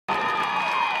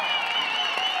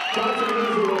Johnson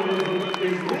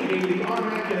is leading the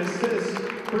RMAC in assists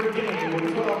per game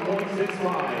with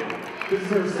 12.65. This is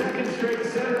her second straight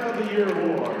Center of the Year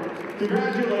award.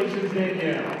 Congratulations,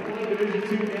 Danielle. Playing Division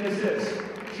II in assists.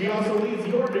 She also leads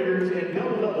the Ordinators in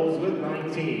double-doubles with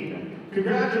 19.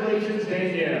 Congratulations,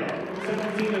 Danielle.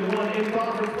 17-1 in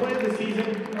conference play this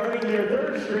season, earning their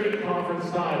third straight conference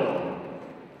title.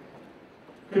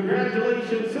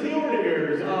 Congratulations to the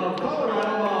Ordinators of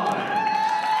Colorado Mines.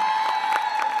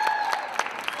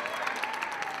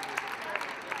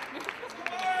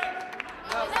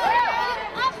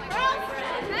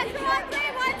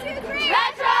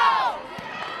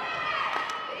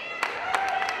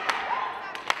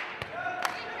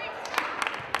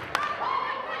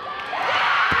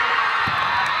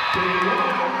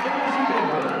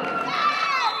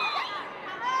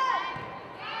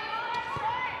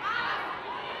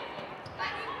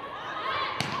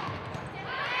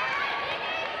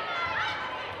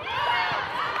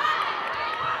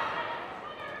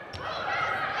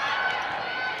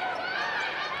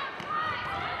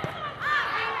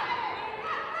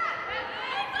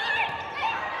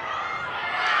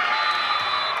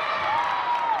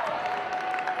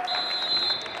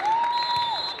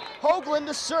 Hoagland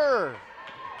to serve.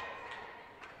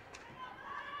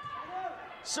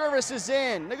 Service is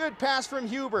in. A good pass from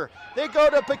Huber. They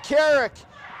go to Pekarik.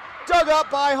 Dug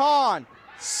up by Hahn.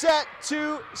 Set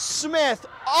to Smith.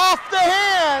 Off the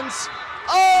hands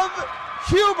of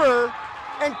Huber.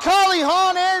 And Kali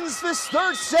Hahn ends this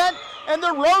third set. And the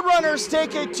Roadrunners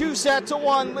take a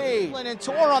 2-1 lead. And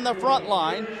Tor on the front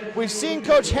line. We've seen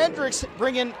Coach Hendricks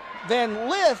bring in Van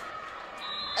Lith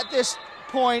at this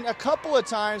point a couple of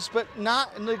times, but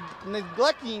not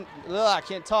neglecting, I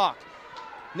can't talk,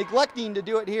 neglecting to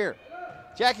do it here.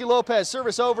 Jackie Lopez,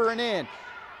 service over and in.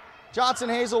 Johnson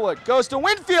Hazelwood goes to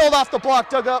Winfield off the block,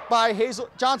 dug up by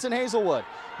Johnson Hazelwood.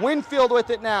 Winfield with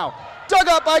it now. Dug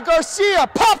up by Garcia,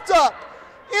 popped up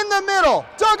in the middle,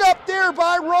 dug up there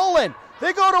by Rowland.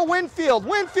 They go to Winfield,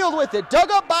 Winfield with it,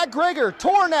 dug up by Gregor.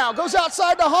 Tor now goes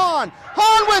outside to Hahn.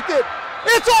 Hahn with it,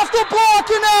 it's off the block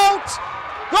and out.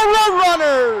 The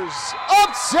Roadrunners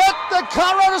upset the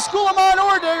Colorado School of Mine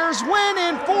Ordinators, win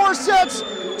in 4 sets,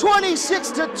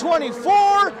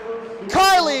 26-24.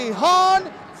 Kylie Hahn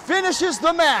finishes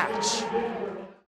the match.